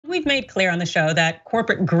We've made clear on the show that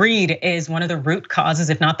corporate greed is one of the root causes,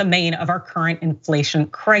 if not the main, of our current inflation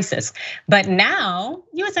crisis. But now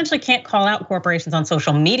you essentially can't call out corporations on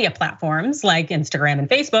social media platforms like Instagram and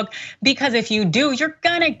Facebook, because if you do, you're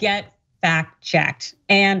gonna get fact checked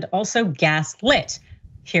and also gaslit.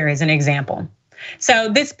 Here is an example. So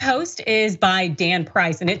this post is by Dan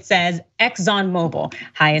Price and it says ExxonMobil,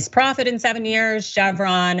 highest profit in 7 years,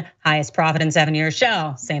 Chevron, highest profit in 7 years,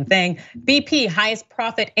 Shell, same thing. BP, highest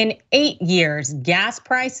profit in 8 years, gas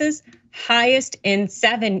prices, highest in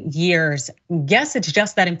 7 years. Guess it's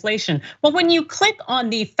just that inflation. Well, when you click on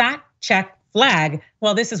the fact check flag,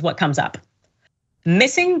 well, this is what comes up.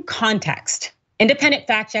 Missing context. Independent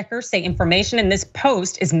fact checkers say information in this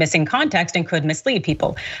post is missing context and could mislead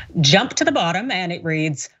people. Jump to the bottom and it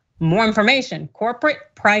reads, more information. Corporate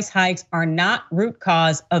price hikes are not root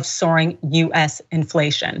cause of soaring US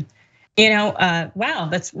inflation. Wow,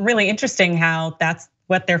 that's really interesting how that's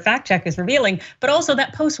what their fact check is revealing, but also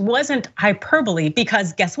that post wasn't hyperbole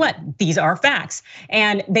because guess what? These are facts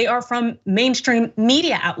and they are from mainstream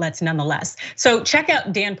media outlets nonetheless. So check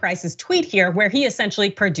out Dan Price's tweet here where he essentially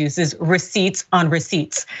produces receipts on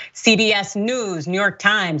receipts. CBS News, New York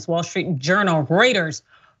Times, Wall Street Journal, Reuters.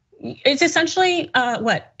 It's essentially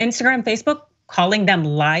what? Instagram, Facebook calling them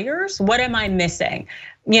liars? What am I missing?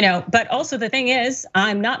 But also the thing is,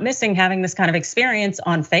 I'm not missing having this kind of experience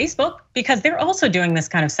on Facebook because they're also doing this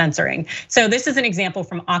kind of censoring. So this is an example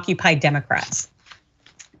from Occupy Democrats.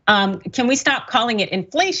 Can we stop calling it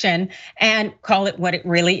inflation and call it what it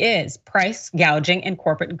really is? Price gouging and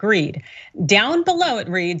corporate greed. Down below it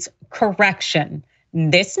reads, correction.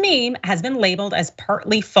 This meme has been labeled as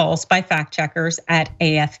partly false by fact checkers at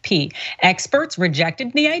AFP. Experts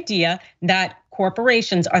rejected the idea that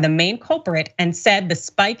corporations are the main culprit and said the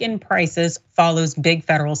spike in prices follows big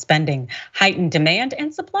federal spending, heightened demand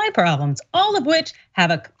and supply problems, all of which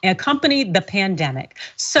have accompanied the pandemic.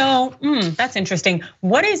 So that's interesting.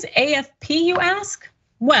 What is AFP, you ask?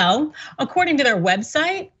 Well, according to their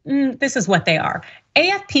website, this is what they are.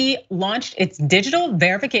 AFP launched its digital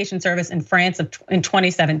verification service in France in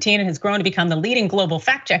 2017 and has grown to become the leading global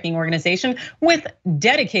fact-checking organization with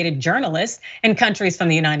dedicated journalists in countries from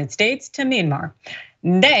the United States to Myanmar.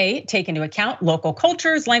 They take into account local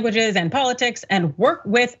cultures, languages, and politics and work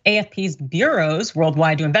with AFP's bureaus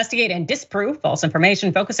worldwide to investigate and disprove false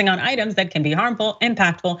information, focusing on items that can be harmful,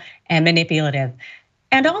 impactful, and manipulative.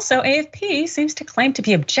 And also AFP seems to claim to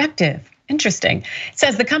be objective. Interesting. It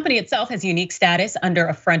says the company itself has unique status under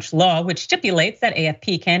a French law, which stipulates that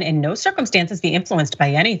AFP can in no circumstances be influenced by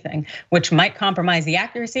anything which might compromise the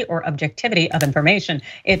accuracy or objectivity of information.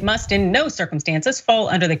 It must in no circumstances fall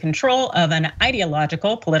under the control of an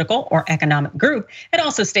ideological, political, or economic group. It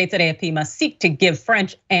also states that AFP must seek to give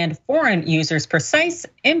French and foreign users precise,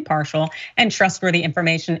 impartial, and trustworthy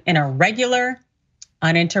information in a regular,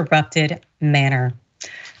 uninterrupted manner.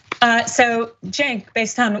 So Cenk,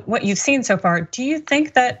 based on what you've seen so far, do you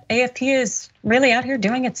think that AFP is really out here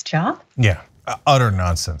doing its job? Yeah, utter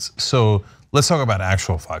nonsense. So let's talk about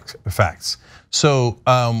actual facts. So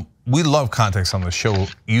we love context on the show.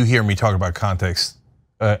 You hear me talk about context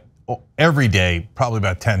every day, probably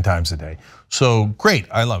about 10 times a day. So great,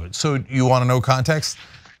 I love it. So you wanna know context?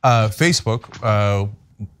 Facebook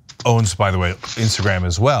owns, by the way, Instagram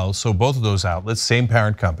as well. So both of those outlets, same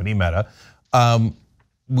parent company, Meta.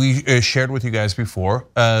 We shared with you guys before,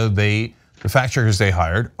 the fact checkers they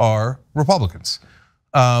hired are Republicans.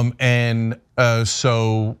 And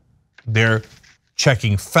so they're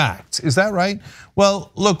checking facts, is that right?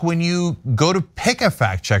 Well, look, when you go to pick a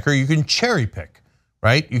fact checker, you can cherry pick,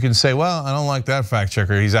 right? You can say, well, I don't like that fact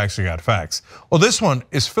checker, he's actually got facts. Well, this one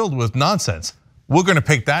is filled with nonsense. We're gonna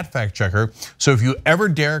pick that fact checker. So if you ever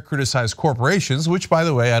dare criticize corporations, which by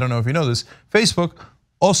the way, I don't know if you know this, Facebook,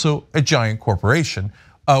 also a giant corporation,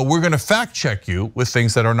 we're gonna fact check you with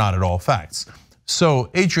things that are not at all facts. So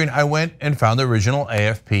Adrian, I went and found the original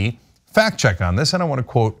AFP fact check on this, and I wanna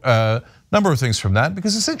quote a number of things from that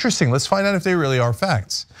because it's interesting. Let's find out if they really are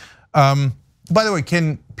facts. By the way,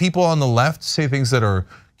 can people on the left say things that are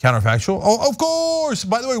counterfactual? Oh, of course,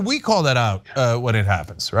 by the way, we call that out when it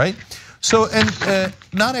happens, right? So, and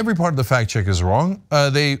not every part of the fact check is wrong.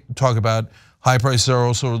 They talk about high prices are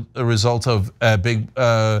also a result of big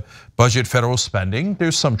budget federal spending.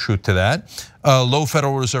 There's some truth to that. Low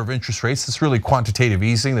Federal Reserve interest rates, that's really quantitative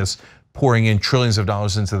easing that's pouring in trillions of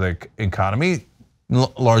dollars into the economy,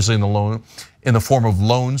 largely in the form of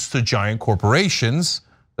loans to giant corporations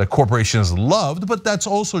that corporations loved, but that's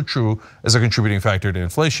also true as a contributing factor to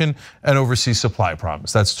inflation and overseas supply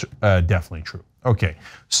problems. That's definitely true. Okay,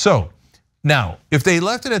 so now, if they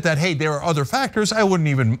left it at that, hey, there are other factors, I wouldn't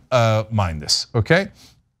even mind this, okay?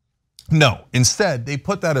 No, instead, they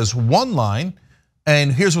put that as one line,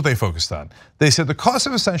 and here's what they focused on. They said the cost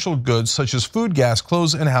of essential goods such as food, gas,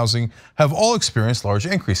 clothes, and housing have all experienced large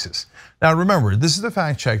increases. Now remember, this is the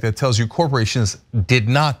fact check that tells you corporations did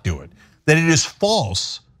not do it, that it is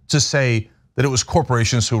false to say that it was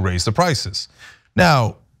corporations who raised the prices.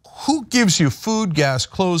 Now, who gives you food, gas,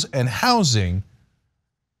 clothes, and housing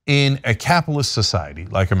in a capitalist society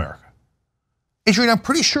like America? Adrian, I'm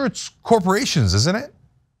pretty sure it's corporations, isn't it?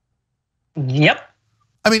 Yep.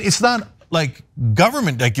 I mean, it's not like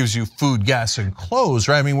government that gives you food, gas, and clothes,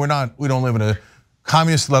 right? I mean, we don't live in a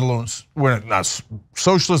communist, let alone, we're not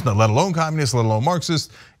socialist, let alone communist, let alone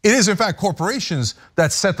Marxist. It is in fact corporations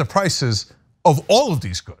that set the prices of all of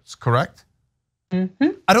these goods, correct? Mm-hmm.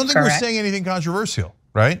 I don't think Correct. we're saying anything controversial,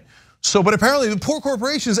 right? So, but apparently the poor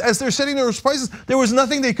corporations, as they're setting those prices, there was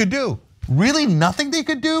nothing they could do. Really nothing they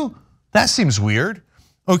could do? That seems weird.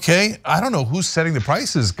 Okay, I don't know who's setting the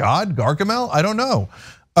prices, God, Gargamel, I don't know.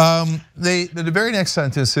 The very next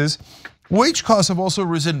sentence is, wage costs have also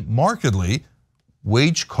risen markedly.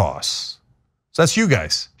 Wage costs, so that's you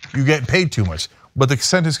guys, you get paid too much. But the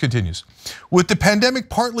sentence continues, with the pandemic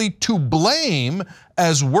partly to blame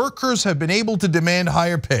as workers have been able to demand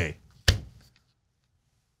higher pay.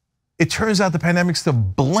 It turns out the pandemic's to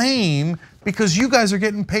blame because you guys are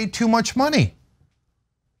getting paid too much money.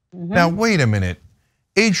 Now, wait a minute.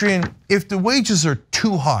 Adrian, if the wages are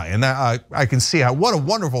too high, and I can see how, what a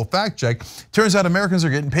wonderful fact check, turns out Americans are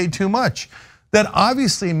getting paid too much. That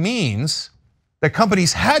obviously means that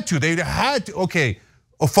companies had to, okay,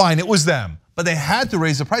 fine, it was them, but they had to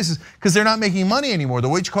raise the prices because they're not making money anymore. The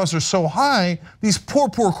wage costs are so high, these poor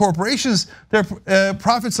corporations, their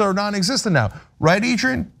profits are non-existent now. Right,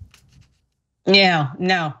 Adrian? Yeah,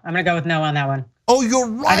 no, I'm gonna go with no on that one. Oh, you're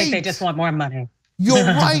right. I think they just want more money. You're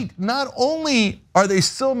right. Not only are they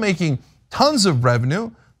still making tons of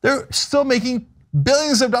revenue, they're still making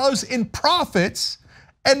billions of dollars in profits.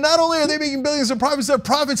 And not only are they making billions of profits, their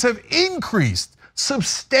profits have increased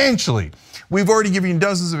substantially. We've already given you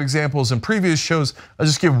dozens of examples in previous shows. I'll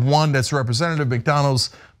just give one that's representative.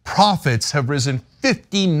 McDonald's profits have risen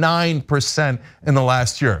 59% in the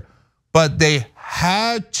last year. But they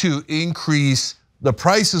had to increase the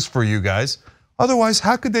prices for you guys. Otherwise,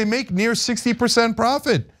 how could they make near 60%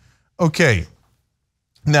 profit? Okay,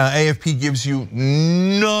 now AFP gives you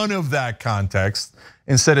none of that context.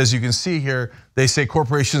 Instead, as you can see here, they say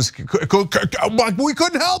corporations, we couldn't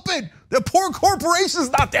help it. The poor corporations,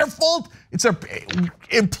 not their fault. It's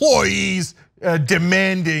employees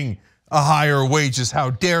demanding a higher wages, how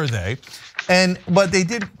dare they? But they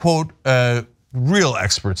did quote real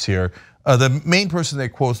experts here. The main person they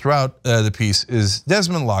quote throughout the piece is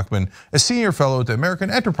Desmond Lockman, a senior fellow at the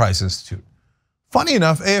American Enterprise Institute. Funny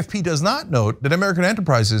enough, AFP does not note that American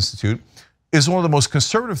Enterprise Institute is one of the most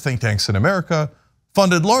conservative think tanks in America,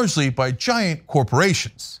 funded largely by giant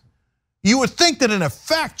corporations. You would think that in a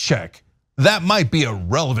fact check, that might be a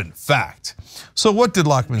relevant fact. So what did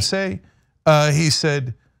Lockman say? He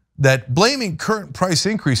said that blaming current price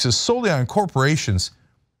increases solely on corporations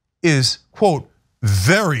is, quote,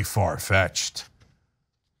 very far-fetched.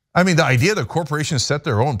 I mean, the idea that corporations set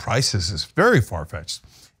their own prices is very far-fetched.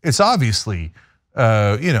 It's obviously,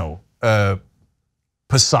 Poseidon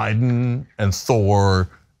and Thor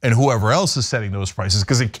and whoever else is setting those prices,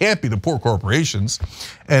 because it can't be the poor corporations.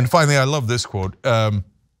 And finally, I love this quote.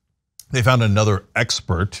 They found another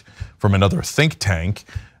expert from another think tank,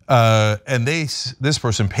 and this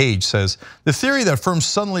person, Page, says, the theory that firms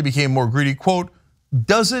suddenly became more greedy, quote,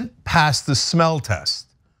 doesn't pass the smell test.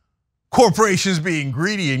 Corporations being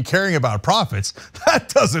greedy and caring about profits, that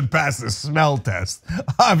doesn't pass the smell test.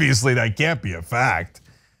 Obviously, that can't be a fact.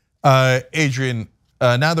 Adrian,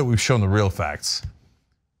 now that we've shown the real facts,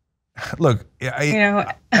 look,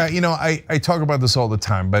 I talk about this all the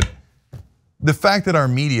time, but the fact that our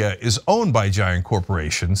media is owned by giant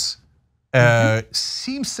corporations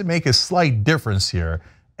seems to make a slight difference here,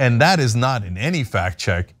 and that is not in any fact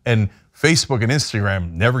check. And Facebook and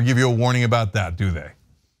Instagram never give you a warning about that, do they?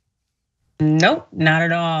 Nope, not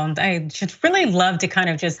at all. I just really love to kind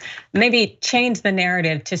of just maybe change the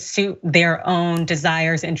narrative to suit their own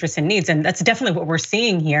desires, interests, and needs. And that's definitely what we're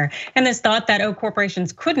seeing here. And this thought that,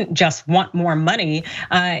 corporations couldn't just want more money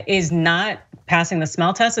is not passing the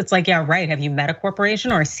smell test, it's like, yeah, right. Have you met a corporation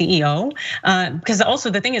or a CEO? Because also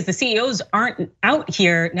the thing is, the CEOs aren't out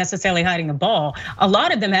here necessarily hiding the ball. A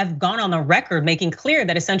lot of them have gone on the record making clear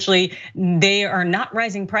that essentially they are not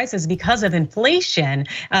rising prices because of inflation.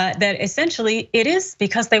 That essentially it is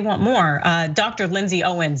because they want more. Dr. Lindsay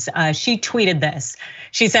Owens, she tweeted this.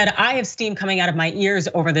 She said, "I have steam coming out of my ears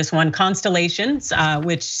over this one. Constellations,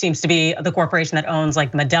 which seems to be the corporation that owns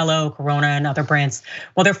like Modelo, Corona, and other brands.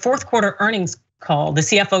 Well, their fourth quarter earnings call, the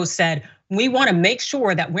CFO said, we want to make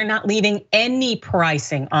sure that we're not leaving any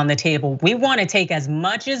pricing on the table. We want to take as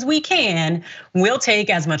much as we can. We'll take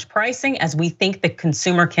as much pricing as we think the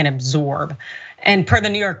consumer can absorb." And per the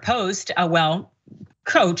New York Post,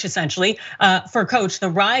 Coach essentially, for Coach, the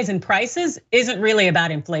rise in prices isn't really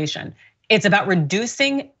about inflation. It's about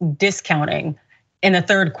reducing discounting. In the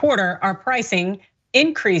third quarter, our pricing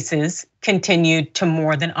increases continued to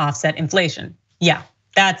more than offset inflation. Yeah,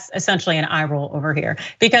 that's essentially an eye roll over here,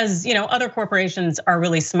 because other corporations are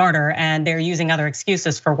really smarter and they're using other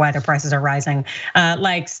excuses for why their prices are rising.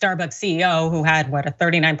 Like Starbucks CEO, who had a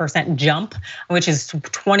 39% jump, which is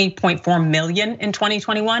 20.4 million in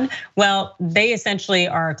 2021. Well, they essentially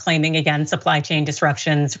are claiming, again, supply chain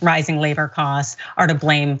disruptions, rising labor costs are to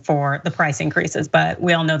blame for the price increases. But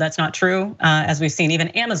we all know that's not true, as we've seen even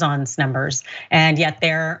Amazon's numbers, and yet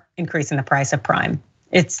they're increasing the price of Prime.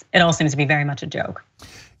 It all seems to be very much a joke.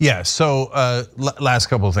 Yeah, so last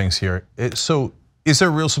couple of things here. So is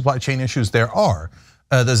there real supply chain issues? There are.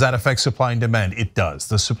 Does that affect supply and demand? It does.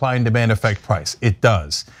 Does supply and demand affect price? It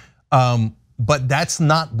does. But that's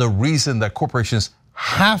not the reason that corporations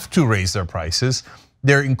have to raise their prices.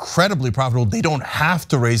 They're incredibly profitable. They don't have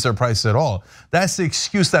to raise their prices at all. That's the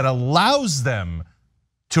excuse that allows them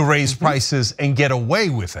to raise prices and get away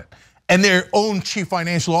with it. And their own chief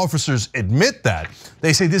financial officers admit that.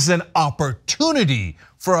 They say this is an opportunity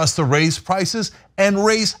for us to raise prices and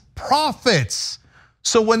raise profits.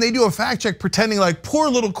 So when they do a fact check pretending like poor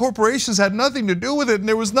little corporations had nothing to do with it and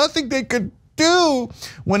there was nothing they could do,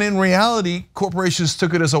 when in reality, corporations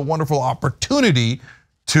took it as a wonderful opportunity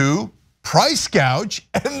to price gouge,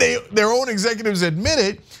 and their own executives admit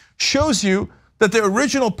it, shows you that their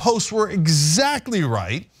original posts were exactly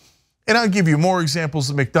right. And I'll give you more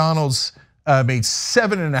examples. McDonald's made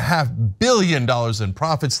 $7.5 billion in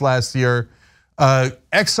profits last year.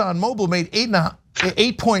 ExxonMobil made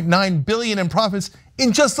 $8.9 billion in profits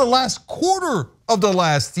in just the last quarter of the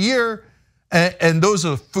last year. And those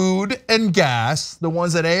are food and gas, the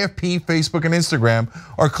ones that AFP, Facebook, and Instagram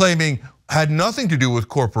are claiming had nothing to do with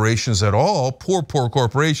corporations at all, poor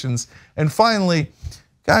corporations. And finally,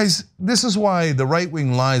 guys, this is why the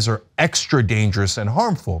right-wing lies are extra dangerous and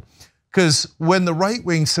harmful. Because when the right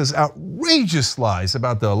wing says outrageous lies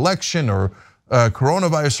about the election or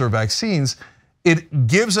coronavirus or vaccines, it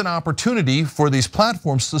gives an opportunity for these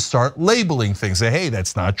platforms to start labeling things. Say, hey,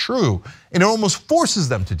 that's not true. And it almost forces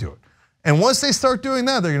them to do it. And once they start doing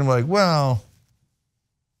that, they're gonna be like, well,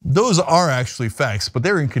 those are actually facts, but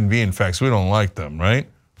they're inconvenient facts. We don't like them, right?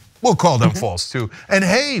 We'll call them false too. And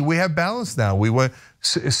hey, we have balance now. We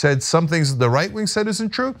said some things the right wing said isn't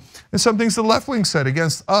true, and some things the left wing said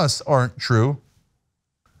against us aren't true.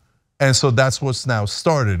 And so that's what's now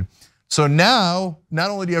started. So now, not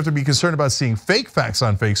only do you have to be concerned about seeing fake facts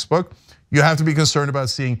on Facebook, you have to be concerned about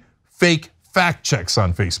seeing fake fact checks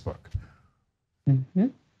on Facebook.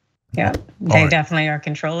 Yeah, they definitely are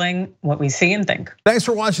controlling what we see and think. Thanks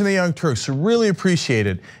for watching The Young Turks, really appreciate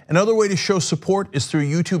it. Another way to show support is through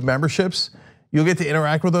YouTube memberships. You'll get to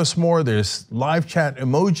interact with us more. There's live chat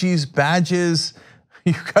emojis, badges.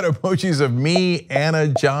 You've got emojis of me, Anna,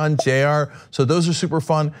 John, JR. So those are super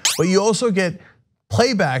fun. But you also get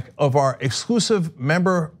playback of our exclusive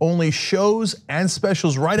member-only shows and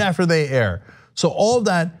specials right after they air. So all of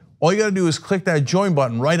that, all you gotta do is click that join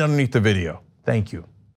button right underneath the video. Thank you.